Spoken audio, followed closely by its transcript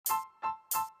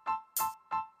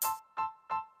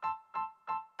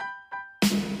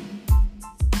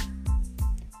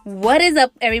What is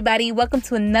up, everybody? Welcome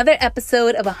to another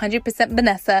episode of 100%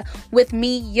 Vanessa with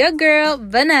me, your girl,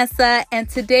 Vanessa. And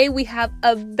today we have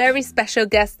a very special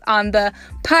guest on the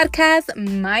podcast,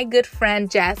 my good friend,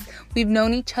 Jess. We've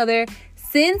known each other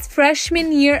since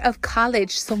freshman year of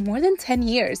college, so more than 10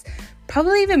 years,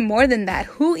 probably even more than that.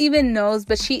 Who even knows?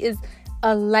 But she is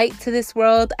a light to this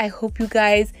world. I hope you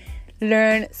guys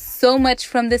learn so much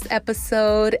from this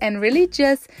episode and really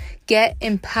just get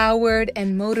empowered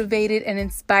and motivated and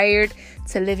inspired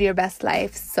to live your best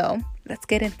life. So let's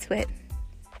get into it.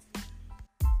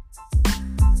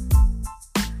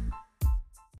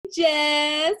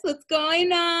 Jess, what's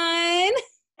going on?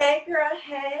 Hey girl,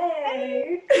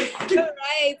 hey. All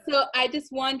right, so I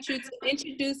just want you to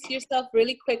introduce yourself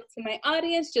really quick to my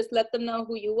audience. Just let them know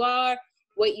who you are,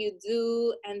 what you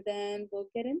do, and then we'll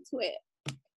get into it.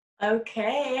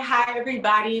 Okay, hi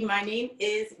everybody. My name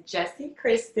is Jessie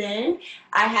Kristen.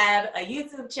 I have a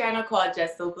YouTube channel called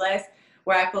Just So Blessed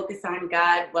where I focus on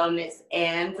God, wellness,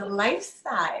 and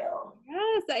lifestyle.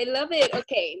 Yes, I love it.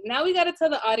 Okay, now we got to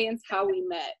tell the audience how we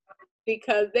met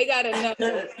because they got to know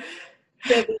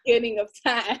the beginning of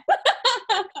time.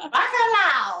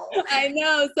 I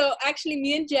know. So actually,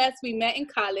 me and Jess, we met in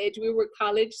college. We were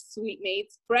college suite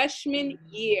mates freshman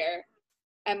year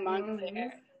at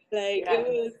Montclair. Like,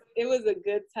 it was a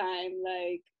good time.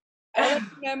 Like, all I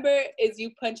remember is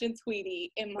you punching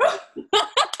Tweety in my... Oh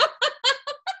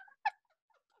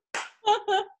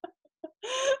my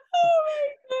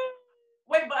God.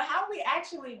 Wait, but how we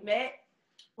actually met,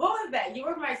 what was that? You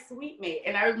were my suite mate.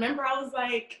 And I remember I was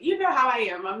like, you know how I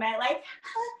am. I'm at like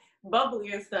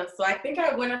bubbly and stuff. So I think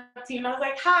I went up to you and I was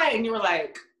like, hi. And you were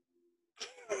like,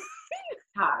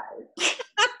 hi.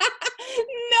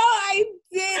 No, I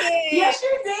didn't. Yes,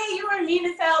 you did. You were mean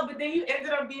as hell, but then you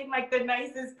ended up being like the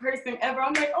nicest person ever.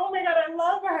 I'm like, oh my God, I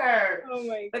love her. Oh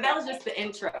my God. But that was just the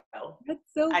intro. That's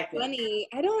so funny.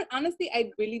 I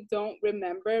really don't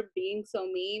remember being so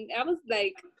mean. I was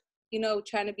like,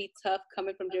 trying to be tough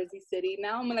coming from Jersey City.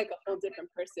 Now I'm like a whole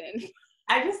different person.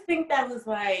 I just think that was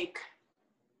like,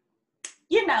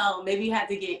 maybe you had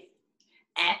to get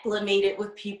acclimated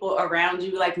with people around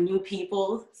you, like new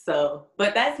people. So,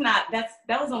 but that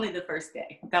was only the first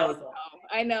day. That was all. Oh,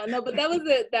 I know. No, but that was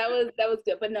good.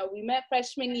 But no, we met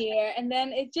freshman year and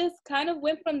then it just kind of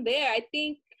went from there. I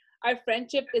think our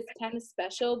friendship is kind of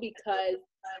special because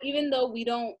even though we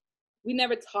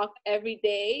never talk every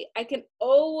day, I can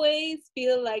always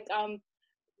feel like I'm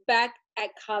back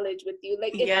at college with you.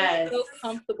 Like, it's so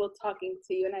comfortable talking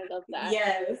to you, and I love that.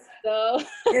 Yes. So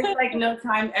it's like no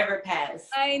time ever passed.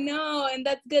 I know, and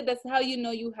that's good. That's how you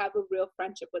know you have a real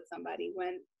friendship with somebody.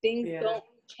 When things don't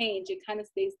change, it kind of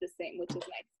stays the same, which is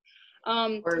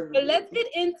nice. But let's get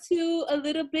into a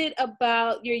little bit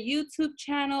about your YouTube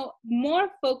channel, more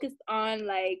focused on,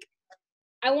 like,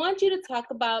 I want you to talk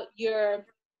about your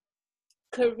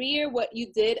career, what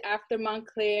you did after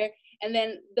Montclair, and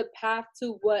then the path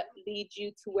to what leads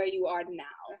you to where you are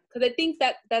now. Because I think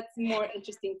that's more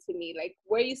interesting to me, like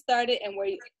where you started and where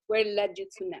it led you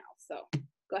to now. So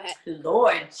go ahead.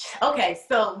 Lord. Okay,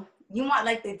 so you want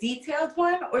like the detailed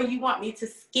one, or you want me to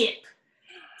skip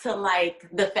to like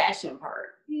the fashion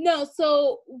part? No.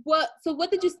 So what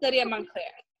did you study at Montclair?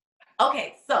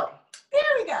 Okay, so there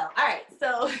we go. All right,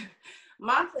 so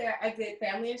Montclair, I did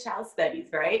family and child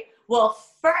studies, right? Well,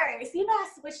 first, I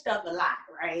switched up a lot,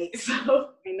 right?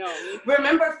 So I know.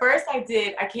 Remember, first I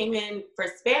came in for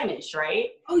Spanish,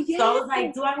 right? Oh, yeah. So I was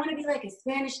like, do I want to be like a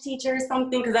Spanish teacher or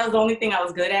something? Because that was the only thing I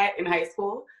was good at in high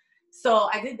school. So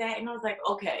I did that, and I was like,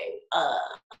 okay,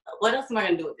 what else am I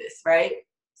going to do with this, right?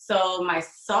 So my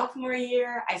sophomore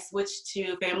year, I switched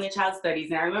to family and child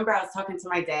studies. And I remember I was talking to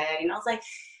my dad, and I was like,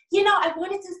 I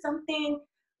want to do something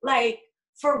like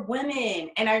for women.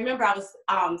 And I remember I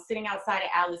was sitting outside at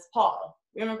Alice Paul.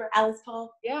 Remember Alice Paul?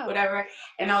 Yeah. Whatever.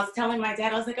 And I was telling my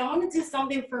dad, I was like, I want to do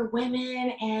something for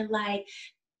women and like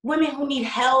women who need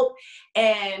help.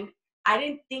 And I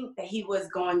didn't think that he was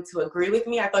going to agree with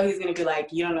me. I thought he was going to be like,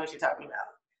 you don't know what you're talking about.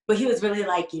 But he was really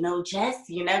like, Jess,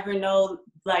 you never know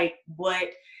like what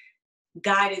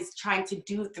God is trying to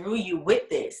do through you with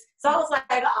this. So I was like,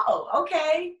 oh,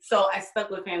 okay. So I stuck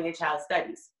with family and child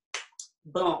studies.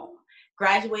 Boom.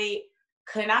 Graduate,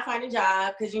 could not find a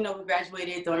job because, we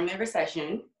graduated during the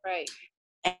recession. Right.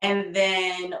 And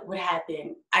then what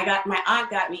happened? My aunt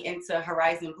got me into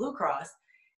Horizon Blue Cross.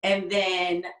 And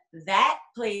then that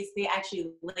place, they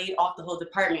actually laid off the whole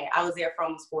department. I was there for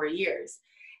almost 4 years.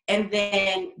 And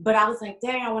then, but I was like,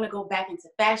 dang, I want to go back into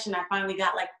fashion. I finally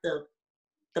got like the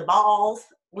balls.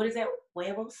 What is that?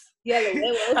 Huevos? Yeah, the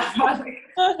huevos. I finally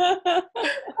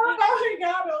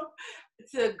got them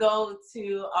to go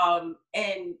to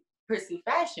and pursue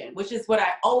fashion, which is what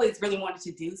I always really wanted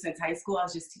to do since high school. I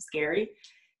was just too scary.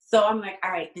 So I'm like,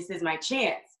 all right, this is my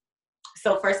chance.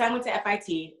 So first I went to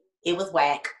FIT. It was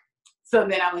whack. So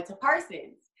then I went to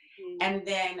Parsons. And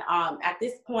then at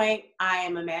this point, I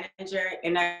am a manager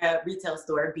in a retail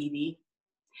store, BB.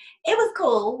 It was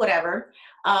cool, whatever.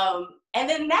 And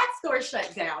then that store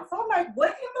shut down. So I'm like, what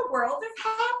in the world is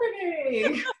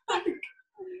happening?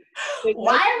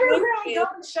 Why are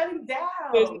we shutting down?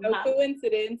 There's no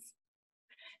coincidence.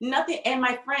 Nothing. And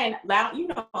my friend,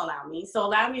 Allow Me. So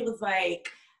Allow Me was like,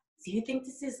 do you think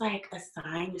this is like a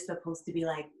sign you're supposed to be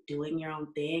like doing your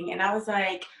own thing? And I was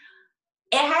like,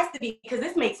 it has to be, because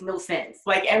this makes no sense.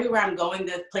 Like everywhere I'm going,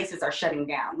 the places are shutting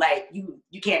down. Like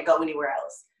you can't go anywhere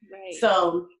else. Right.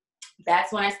 So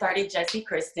that's when I started Jessie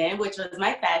Kristen, which was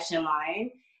my fashion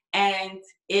line. And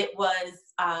it was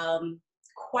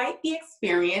quite the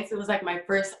experience. It was like my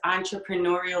first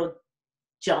entrepreneurial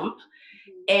jump.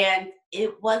 And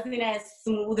it wasn't as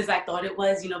smooth as I thought it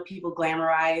was. You know, people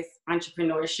glamorize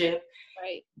entrepreneurship.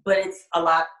 Right. But it's a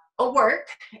lot of work.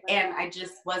 And I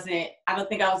don't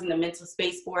think I was in the mental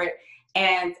space for it.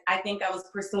 And I think I was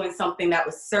pursuing something that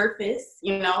was surface,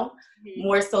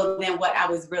 more so than what I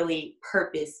was really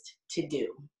purposed to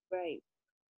do. Right.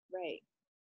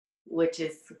 Which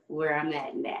is where I'm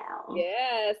at now.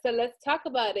 Yeah. So let's talk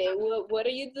about it. What are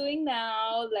you doing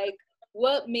now? Like,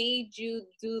 what made you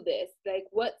do this? Like,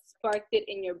 what sparked it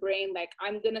in your brain? Like,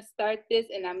 I'm going to start this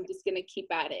and I'm just going to keep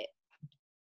at it.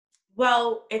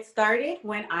 Well, it started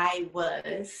when I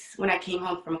came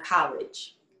home from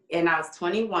college and I was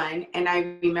 21. And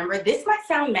I remember, this might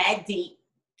sound mad deep.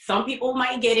 Some people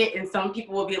might get it and some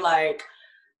people will be like,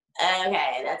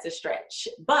 okay, that's a stretch.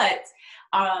 But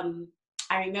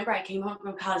I remember I came home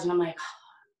from college and I'm like,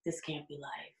 oh, this can't be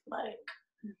life. Like,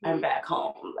 I'm back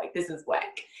home. Like, this is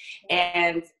whack.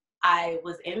 And I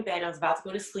was in bed. I was about to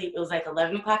go to sleep. It was like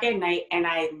 11 o'clock at night. And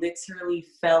I literally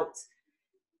felt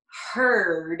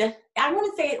heard. I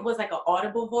wouldn't say it was like an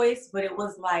audible voice, but it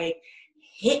was like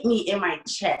hit me in my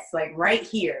chest, like right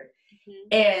here.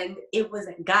 And it was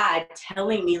God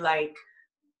telling me, like,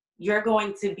 you're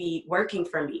going to be working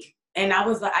for me. And I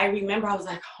remember I was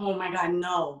like, oh my God,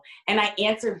 no. And I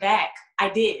answered back. I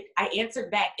did. I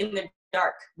answered back in the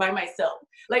dark by myself.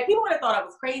 Like, people would have thought I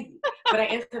was crazy, but I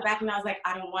answered back and I was like,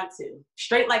 I don't want to.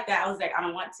 Straight like that. I was like, I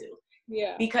don't want to.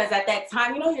 Yeah. Because at that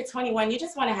time, you're 21, you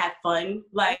just want to have fun.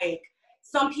 Like,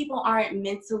 some people aren't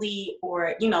mentally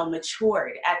or,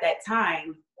 matured at that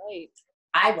time. Right.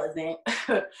 I wasn't.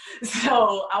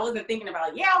 So I wasn't thinking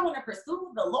about, I want to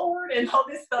pursue the Lord and all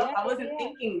this stuff. I wasn't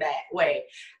thinking that way.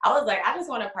 I was like, I just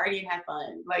want to party and have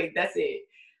fun. Like, that's it.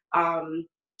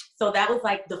 So that was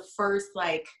like the first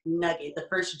like nugget, the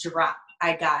first drop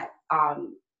I got.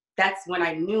 That's when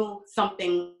I knew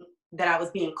something, that I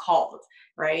was being called,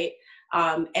 right?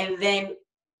 And then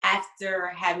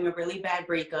after having a really bad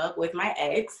breakup with my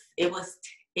ex, it was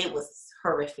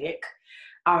horrific.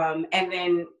 And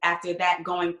then after that,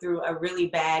 going through a really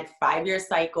bad 5-year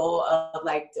cycle of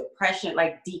like depression,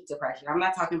 like deep depression. I'm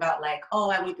not talking about like,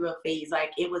 oh, I went through a phase.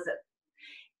 Like, it was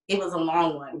a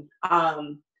long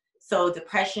one. So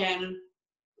depression,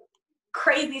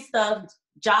 crazy stuff,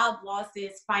 job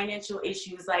losses, financial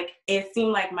issues. Like, it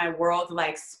seemed like my world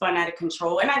like spun out of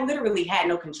control, and I literally had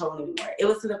no control anymore. It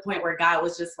was to the point where God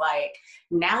was just like,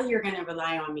 now you're going to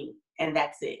rely on me, and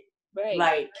that's it. Right.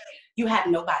 Like, you have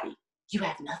nobody. You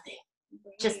have nothing,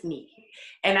 just me.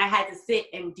 And I had to sit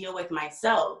and deal with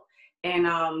myself. And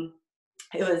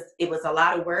it was a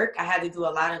lot of work. I had to do a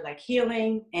lot of like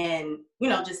healing and,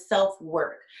 just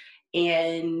self-work.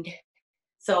 And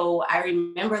so I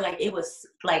remember like it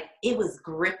was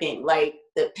gripping, like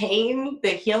the pain,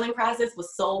 the healing process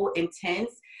was so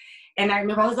intense. And I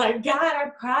remember I was like, God,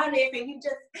 I promise, and you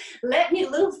just let me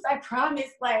loose. I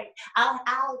promise, like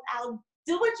I'll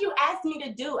do what you asked me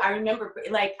to do. I remember,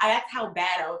 like, that's how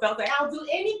bad I was. I was like, I'll do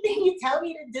anything you tell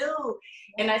me to do.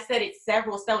 And I said it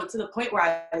several to the point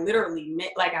where I literally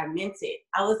meant it.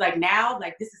 I was like, now,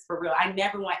 like, this is for real. I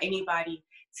never want anybody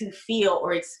to feel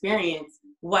or experience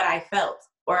what I felt,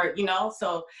 or,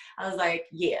 so I was like,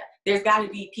 yeah, there's got to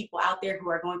be people out there who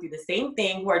are going through the same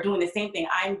thing, who are doing the same thing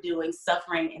I'm doing,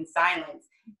 suffering in silence,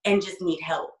 and just need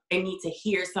help and need to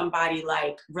hear somebody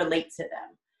like relate to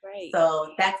them. Right.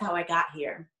 So that's how I got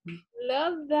here.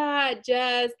 Love that,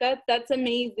 Jess. That's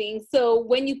amazing. So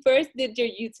when you first did your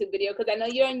YouTube video, because I know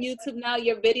you're on YouTube now,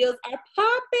 your videos are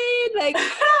popping. Like,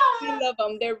 I love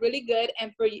them. They're really good.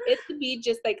 And for it to be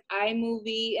just like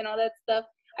iMovie and all that stuff,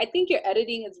 I think your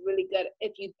editing is really good.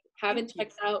 If you haven't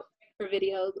checked out her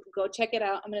videos, go check it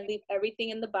out. I'm going to leave everything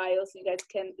in the bio so you guys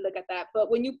can look at that. But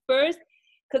when you first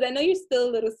because I know you're still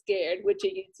a little scared with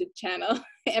your YouTube channel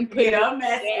and putting I'm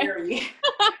that scary.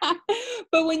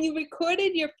 But when you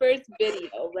recorded your first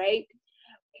video, right?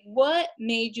 What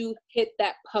made you hit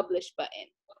that publish button?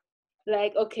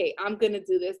 Like, okay, I'm gonna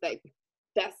do this. Like,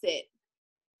 that's it.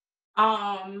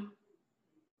 My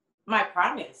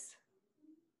promise.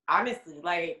 Honestly,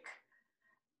 like,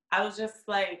 I was just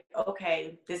like,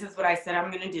 okay, this is what I said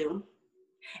I'm gonna do.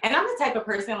 And I'm the type of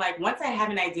person, like, once I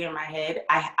have an idea in my head,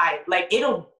 I like,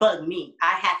 it'll bug me.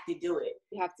 I have to do it.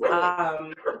 You have to do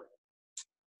it.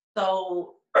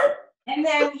 So, and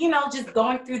then, you know, just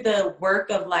going through the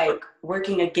work of, like,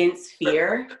 working against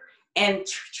fear and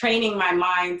training my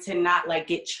mind to not, like,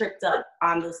 get tripped up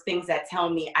on those things that tell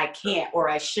me I can't or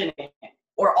I shouldn't,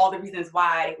 or all the reasons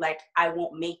why, like, I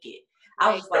won't make it.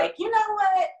 I was like, you know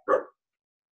what?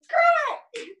 Screw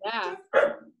it. Yeah.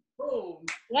 Boom.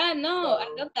 Yeah, no, I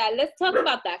love that. Let's talk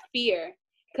about that fear.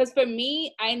 Because for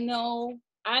me, I know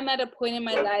I'm at a point in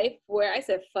my life where I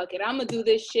said, fuck it, I'm going to do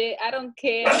this shit. I don't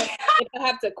care if I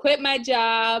have to quit my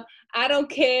job. I don't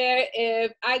care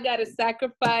if I got to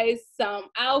sacrifice some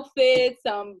outfits,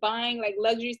 some buying like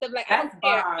luxury stuff. Like, I don't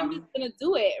care. I'm just going to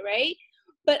do it, right?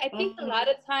 But I think a lot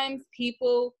of times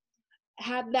people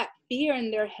have that fear in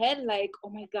their head, like, oh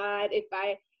my God, if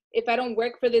I don't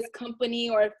work for this company,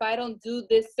 or if I don't do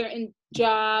this certain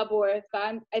job, or if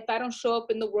I don't show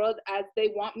up in the world as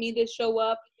they want me to show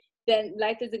up, then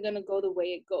life isn't going to go the way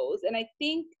it goes. And I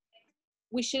think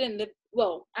we shouldn't live,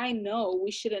 well, I know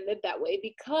we shouldn't live that way,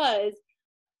 because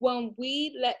when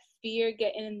we let fear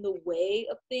get in the way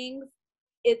of things,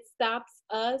 it stops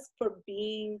us from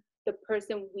being the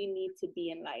person we need to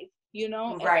be in life, you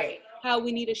know? Right. And how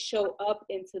we need to show up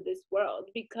into this world,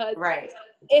 because right.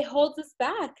 It holds us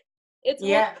back. It's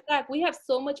holding Yeah. us back. We have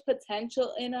so much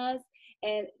potential in us,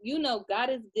 and you know, God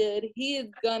is good. He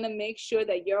is gonna make sure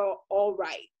that you're all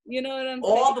right. You know what I'm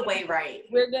saying? All the way right.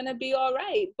 We're gonna be all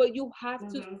right, but you have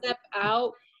to step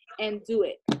out and do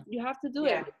it. You have to do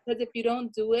it, because if you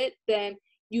don't do it, then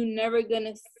you're never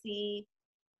gonna see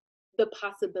the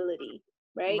possibility,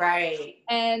 right? Right.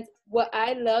 And what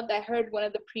I loved, I heard one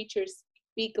of the preachers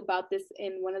speak about this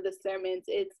in one of the sermons.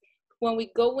 It's when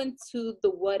we go into the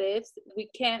what ifs, we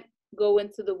can't go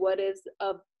into the what ifs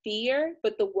of fear,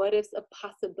 but the what ifs of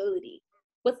possibility.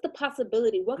 What's the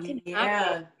possibility? What can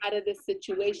happen out of this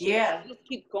situation? Yeah. Just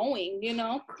keep going, you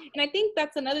know? And I think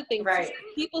that's another thing. Right.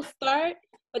 People start,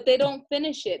 but they don't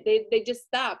finish it. They just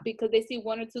stop because they see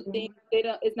one or two things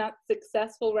it's not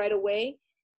successful right away.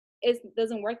 It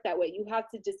doesn't work that way. You have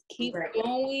to just keep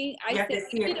going. I say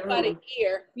give it about a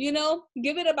year, you know?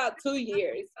 Give it about 2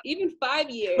 years, even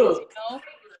 5 years, you know,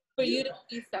 for you to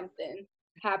see something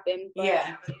happen.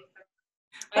 But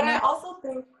But I also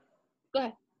think, go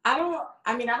ahead. I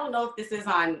don't know if this is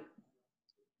on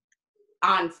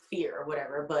fear or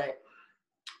whatever, but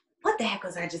what the heck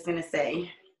was I just gonna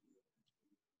say?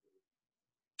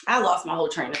 I lost my whole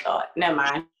train of thought. Never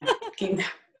mind.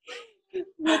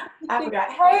 I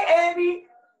forgot. Hey, Andy.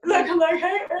 Look, I'm like,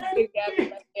 hey, Andy.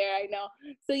 There, I know.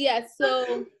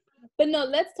 So but no,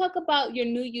 let's talk about your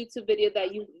new YouTube video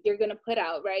that you're gonna put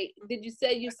out, right? Did you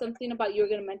say something about you were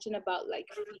gonna mention about like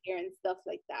fear and stuff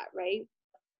like that, right?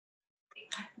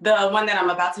 The one that I'm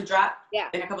about to drop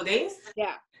in a couple days?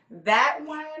 Yeah. That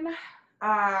one,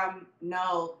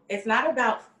 no, it's not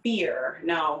about fear.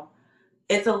 No,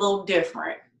 it's a little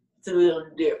different.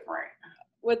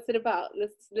 What's it about?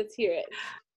 Let's hear it.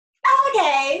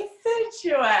 Okay, since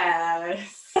you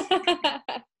asked.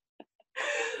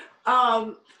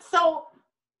 So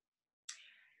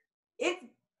it's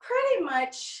pretty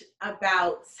much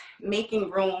about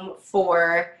making room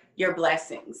for your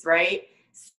blessings, right?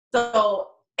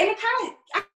 So, and it kind of,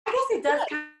 I guess it does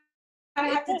kind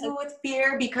of have to do with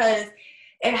fear, because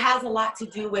it has a lot to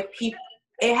do with people.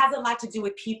 It has a lot to do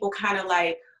with people kind of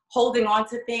like holding on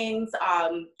to things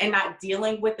and not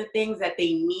dealing with the things that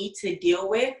they need to deal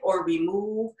with or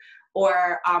remove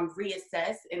or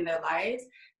reassess in their lives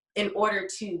in order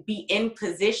to be in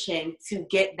position to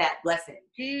get that blessing.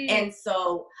 And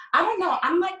so, I don't know,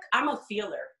 I'm a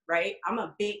feeler, right?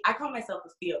 I call myself a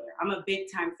feeler. I'm a big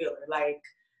time feeler, like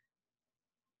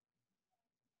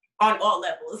on all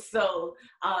levels. So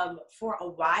for a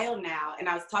while now, and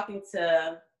I was talking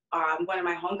to one of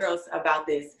my homegirls about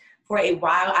this, for a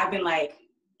while, I've been like,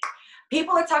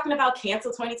 people are talking about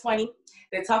cancel 2020.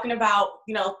 They're talking about,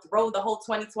 you know, throw the whole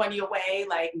 2020 away.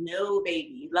 Like, no,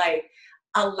 baby. Like,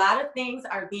 a lot of things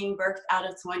are being birthed out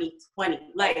of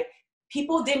 2020. Like,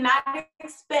 people did not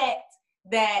expect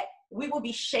that we will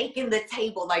be shaking the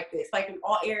table like this, like in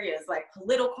all areas, like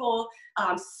political,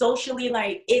 socially,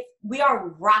 like we are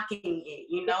rocking it,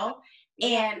 you know?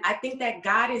 And I think that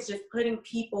God is just putting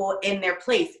people in their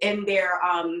place, in their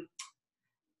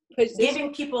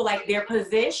giving people like their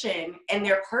position and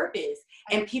their purpose,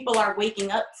 and people are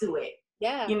waking up to it.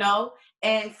 Yeah. You know?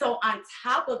 And so on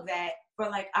top of that, for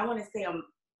like, I want to say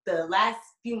the last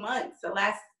few months, the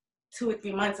last 2 or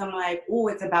 3 months, I'm like, oh,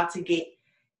 it's about to get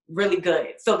really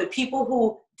good. So the people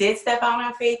who did step out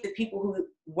on faith, the people who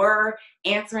were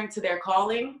answering to their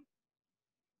calling,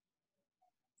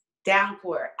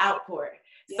 downpour, outpour.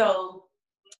 Yeah. So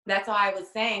that's why I was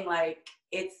saying, like,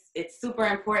 it's super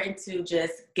important to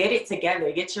just get it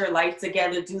together, get your life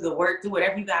together, do the work, do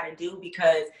whatever you got to do,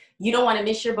 because you don't want to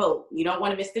miss your boat. You don't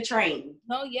want to miss the train.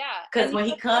 Oh, yeah. Because when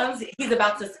he comes, he's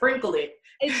about to sprinkle it.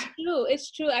 It's true.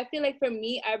 It's true. I feel like for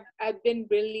me, I've been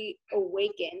really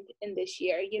awakened in this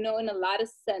year, you know, in a lot of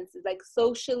senses, like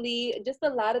socially, just a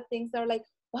lot of things that are like,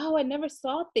 wow, I never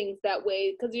saw things that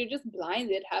way, because you're just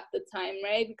blinded half the time,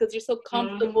 right? Because you're so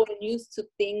comfortable and used to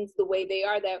things the way they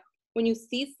are, that when you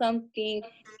see something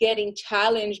getting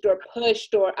challenged or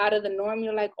pushed or out of the norm,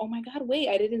 you're like, oh my God, wait,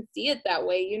 I didn't see it that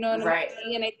way. You know what I'm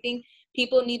saying? And I think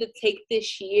people need to take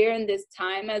this year and this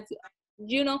time as,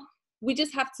 you know, we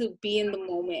just have to be in the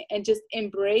moment and just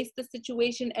embrace the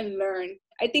situation and learn.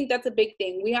 I think that's a big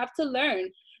thing. We have to learn.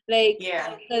 Like,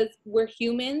 because we're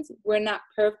humans, we're not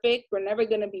perfect. We're never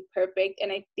going to be perfect. And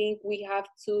I think we have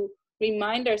to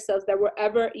remind ourselves that we're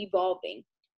ever evolving.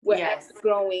 We're ever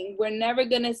growing. We're never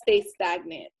going to stay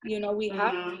stagnant. You know, we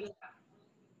have to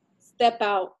step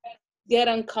out, get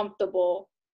uncomfortable,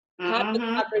 have the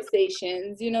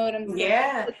conversations. You know what I'm saying?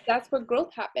 Yeah. That's where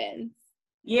growth happens.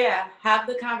 Yeah, have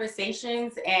the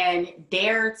conversations and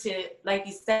dare to, like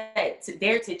you said, to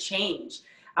dare to change.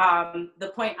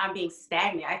 The point I'm being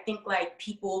stagnant, I think like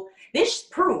people, this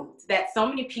proved that so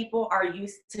many people are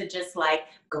used to just like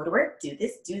go to work, do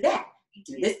this, do that,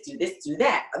 do this, do this, do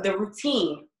that. The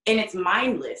routine, and it's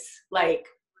mindless. Like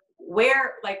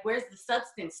where's the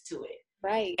substance to it?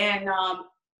 Right. And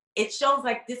it shows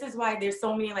like this is why there's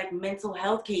so many like mental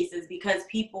health cases, because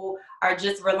people are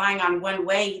just relying on one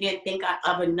way. You didn't think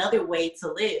of another way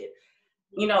to live.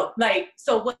 You know, like,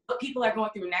 so what people are going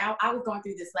through now, I was going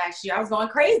through this last year. I was going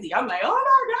crazy. I'm like, oh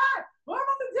my God, what am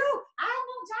I going to do? I have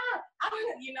no job.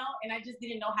 You know, and I just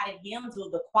didn't know how to handle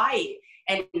the quiet.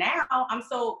 And now I'm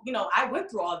so, you know, I went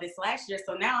through all this last year.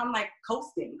 So now I'm like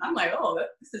coasting. I'm like, oh,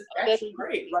 this is actually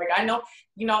great. Like, I know,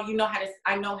 I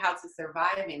know how to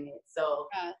survive in it. So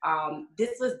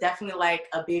this was definitely like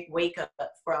a big wake up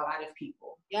for a lot of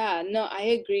people. Yeah, no,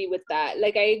 I agree with that.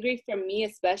 Like, I agree for me,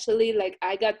 especially, like,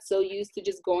 I got so used to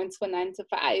just going to a 9 to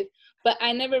 5, but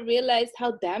I never realized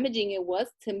how damaging it was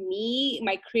to me,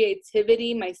 my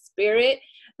creativity, my spirit.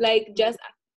 Like, just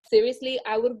seriously,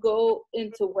 I would go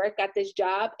into work at this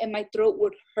job and my throat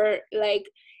would hurt. Like,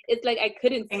 it's like I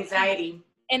couldn't anxiety. See.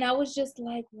 And I was just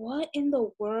like, what in the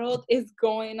world is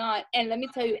going on? And let me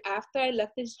tell you, after I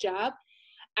left this job,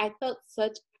 I felt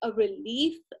such a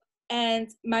relief.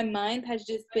 And my mind has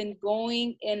just been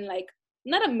going in like,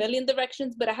 not a million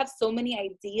directions, but I have so many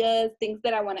ideas, things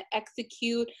that I want to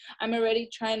execute. I'm already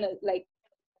trying to like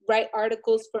write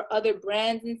articles for other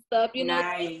brands and stuff, you know,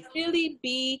 really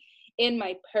be in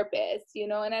my purpose, you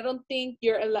know. And I don't think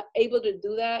you're able to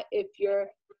do that if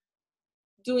you're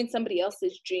doing somebody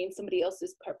else's dream, somebody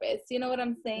else's purpose. You know what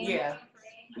I'm saying?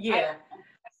 Yeah.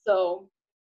 So,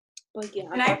 but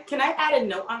yeah. Can I add a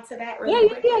note onto that really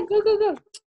quick? Yeah, go.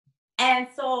 And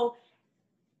so,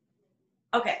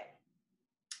 okay.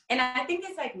 And I think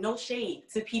it's like no shade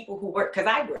to people who work, because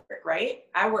I work, right?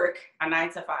 I work a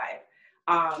 9 to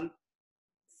 5.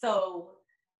 So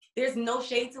there's no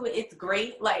shade to it. It's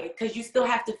great, like, because you still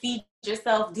have to feed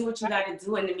yourself, do what you got to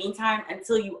do in the meantime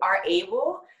until you are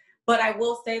able. But I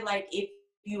will say, like, if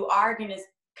you are going to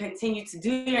continue to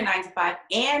do your 9 to 5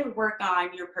 and work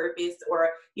on your purpose, or,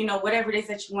 you know, whatever it is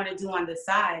that you want to do on the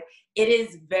side, it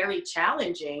is very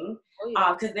challenging.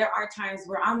 Because there are times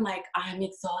where I'm like, I'm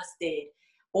exhausted,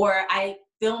 or I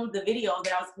filmed the video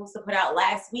that I was supposed to put out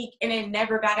last week and it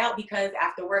never got out because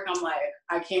after work I'm like,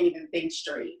 I can't even think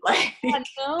straight. Like, I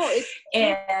know.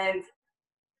 And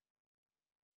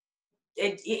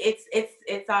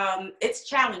it's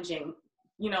challenging,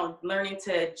 you know, learning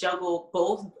to juggle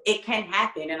both. It can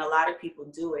happen and a lot of people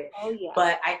do it. Oh yeah.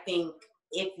 But I think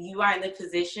if you are in the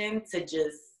position to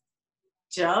just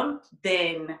jump,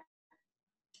 then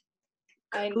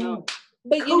I know.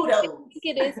 But you know, I think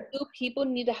it is too, people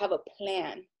need to have a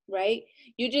plan, right?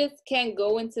 You just can't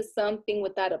go into something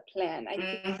without a plan. I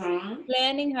think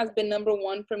planning has been number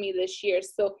one for me this year.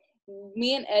 So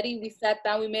me and Eddie, we sat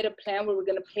down, we made a plan where we're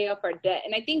going to pay off our debt.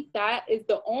 And I think that is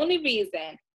the only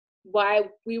reason why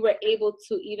we were able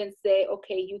to even say,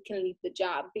 okay, you can leave the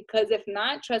job. Because if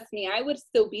not, trust me, I would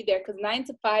still be there, because 9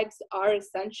 to 5s are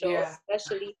essential,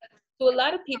 especially to a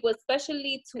lot of people,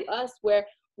 especially to us, where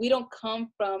we don't come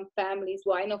from families.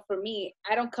 Well, I know for me,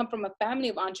 I don't come from a family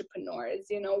of entrepreneurs.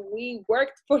 You know, we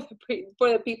worked for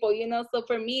the people, you know. So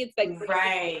for me, it's like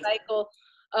the cycle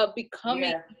of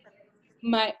becoming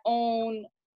my own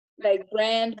like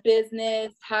brand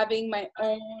business, having my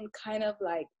own kind of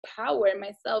like power in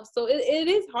myself. So it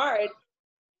is hard,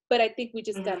 but I think we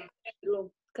just got to get through,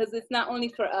 because it's not only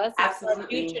for us, it's for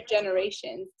future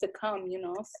generations to come, you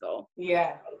know. So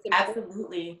yeah,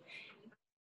 absolutely.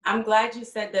 I'm glad you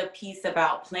said the piece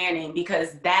about planning,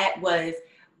 because that was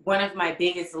one of my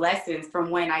biggest lessons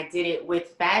from when I did it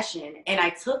with fashion. And I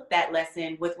took that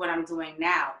lesson with what I'm doing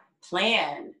now.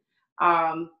 Plan.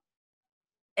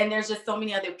 And there's just so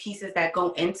many other pieces that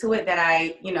go into it that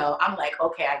I'm like,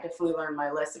 okay, I definitely learned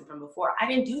my lesson from before. I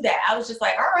didn't do that. I was just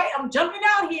like, all right, I'm jumping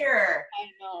out here. I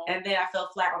know. And then I fell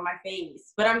flat on my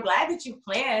face. But I'm glad that you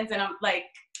planned, and I'm like,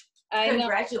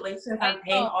 congratulations on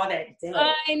paying all that debt.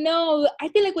 I know. I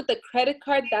feel like with the credit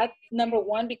card, that's number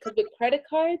one, because with credit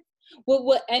cards,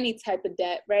 with any type of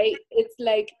debt, right? It's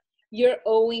like you're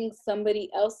owing somebody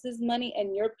else's money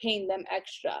and you're paying them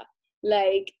extra.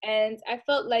 Like, and I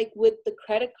felt like with the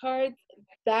credit cards,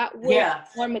 that was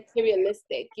more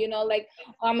materialistic, you know, like,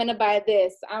 oh, I'm gonna buy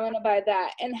this, I'm gonna buy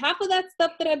that, and half of that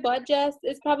stuff that I bought, Jess,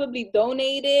 is probably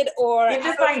donated, or you're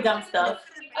just buying dumb stuff.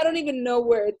 I don't even know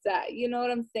where it's at, you know what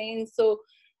I'm saying? So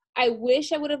I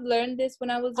wish I would have learned this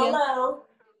when I was young,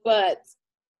 but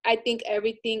I think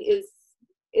everything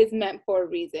is meant for a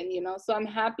reason, you know. So I'm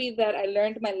happy that I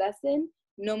learned my lesson.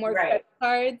 No more credit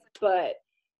cards, but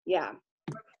yeah.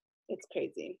 It's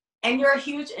crazy. And you're a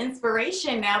huge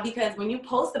inspiration now, because when you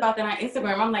post about that on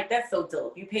Instagram, I'm like, that's so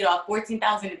dope. You paid off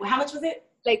 $14,000. How much was it?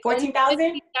 Like 14,000?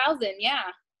 50,000, yeah.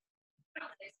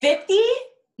 50?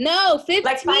 No, 50.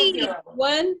 Like 50.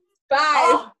 1 5.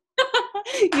 Oh.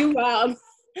 You wild.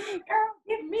 Girl,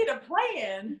 give me the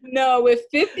plan. No, with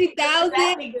 50,000,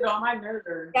 get on my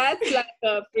nerves. That's like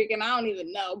a freaking, I don't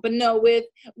even know. But no, we're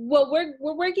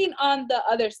working on the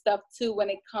other stuff too when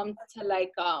it comes to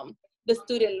like the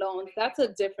student loans. That's a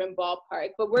different ballpark,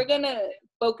 but we're gonna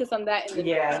focus on that in the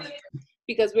future,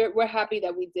 because we're happy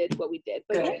that we did what we did.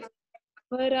 But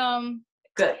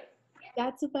good.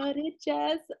 That's about it,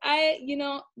 Jess.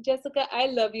 Jessica, I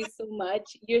love you so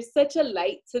much. You're such a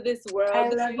light to this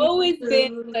world. You've always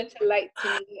been such a light to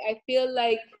me. I feel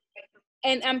like,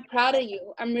 and I'm proud of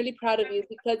you. I'm really proud of you,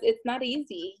 because it's not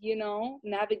easy, you know,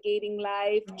 navigating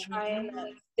life, trying to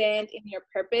stand in your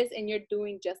purpose, and you're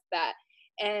doing just that.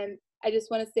 And I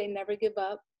just want to say, never give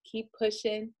up. Keep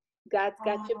pushing. God's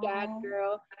got your back,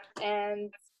 girl.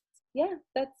 And yeah,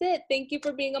 that's it. Thank you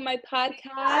for being on my podcast.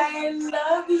 I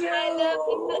love you.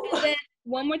 And then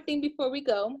one more thing before we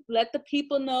go. Let the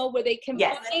people know where they can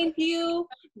find you.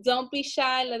 Don't be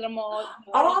shy. Let them all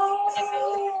know.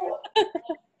 Oh,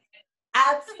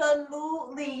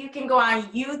 absolutely. You can go on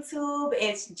YouTube.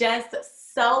 It's Just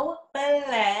So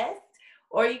Blessed.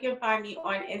 Or you can find me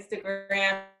on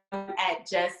Instagram at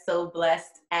Just So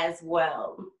Blessed as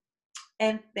well.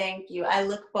 And thank you. I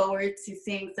look forward to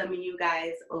seeing some of you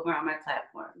guys over on my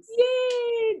platforms.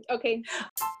 Yay! Okay.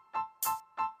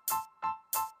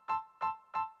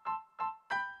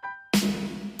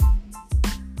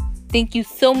 Thank you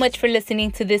so much for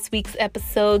listening to this week's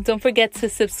episode. Don't forget to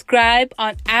subscribe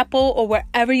on Apple or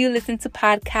wherever you listen to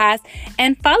podcasts,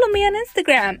 and follow me on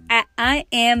Instagram at I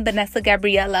am Vanessa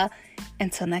Gabriela.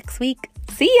 Until next week,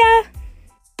 see ya!